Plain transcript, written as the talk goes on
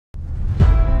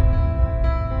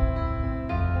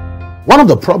One of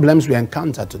the problems we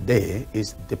encounter today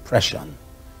is depression.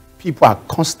 People are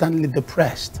constantly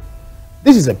depressed.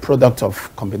 This is a product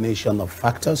of combination of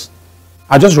factors.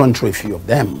 I'll just run through a few of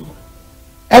them.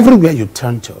 Everywhere you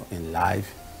turn to in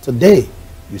life, today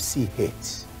you see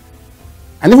hate.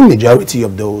 And even majority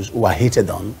of those who are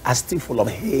hated on are still full of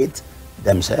hate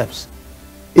themselves.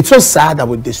 It's so sad that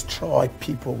we destroy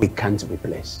people we can't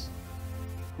replace.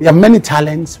 We have many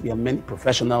talents, we have many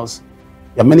professionals,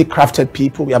 we have many crafted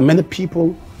people, we have many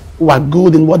people who are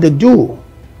good in what they do,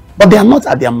 but they are not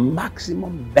at their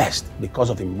maximum best because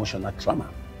of emotional trauma.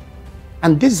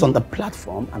 And this is on the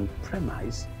platform and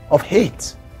premise of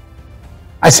hate.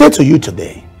 I say to you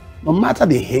today, no matter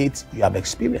the hate you have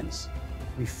experienced,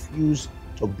 refuse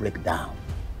to break down.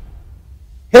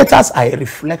 Haters are a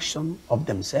reflection of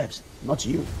themselves, not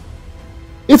you.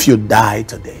 If you die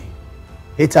today,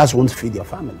 haters won't feed your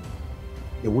family.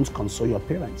 They won't console your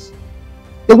parents.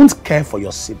 They won't care for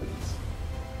your siblings.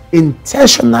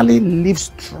 Intentionally live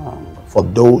strong for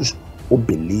those who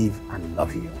believe and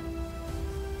love you.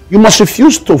 You must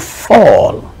refuse to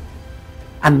fall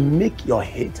and make your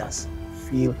haters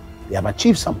feel they have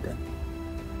achieved something.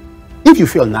 If you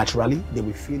feel naturally, they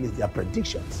will feel it's their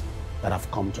predictions that have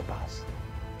come to pass.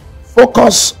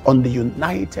 Focus on the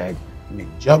united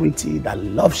majority that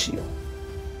loves you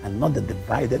and not the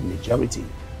divided majority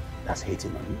that's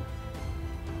hating on you.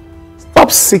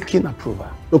 Stop seeking approval.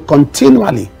 To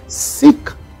continually seek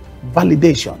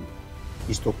validation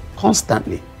is to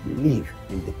constantly live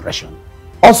in depression.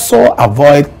 Also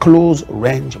avoid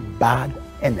close-range bad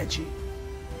energy.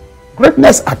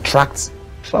 Greatness attracts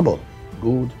trouble,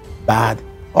 good, bad,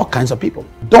 all kinds of people.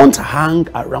 Don't hang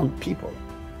around people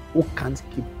who can't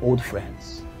keep old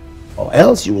friends, or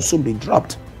else you will soon be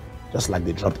dropped, just like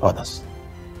they dropped others.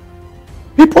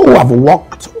 People who have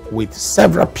worked with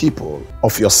several people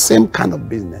of your same kind of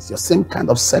business, your same kind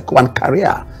of circle and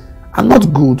career, are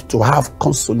not good to have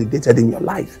consolidated in your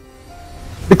life.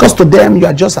 Because to them, you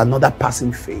are just another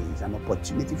passing phase, an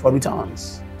opportunity for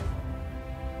returns.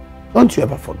 Don't you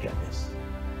ever forget this.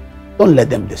 Don't let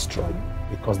them destroy you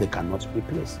because they cannot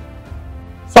replace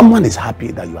you. Someone is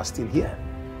happy that you are still here.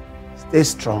 Stay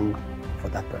strong for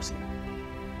that person.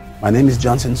 My name is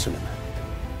Suleiman.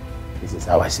 This is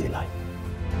how I see life.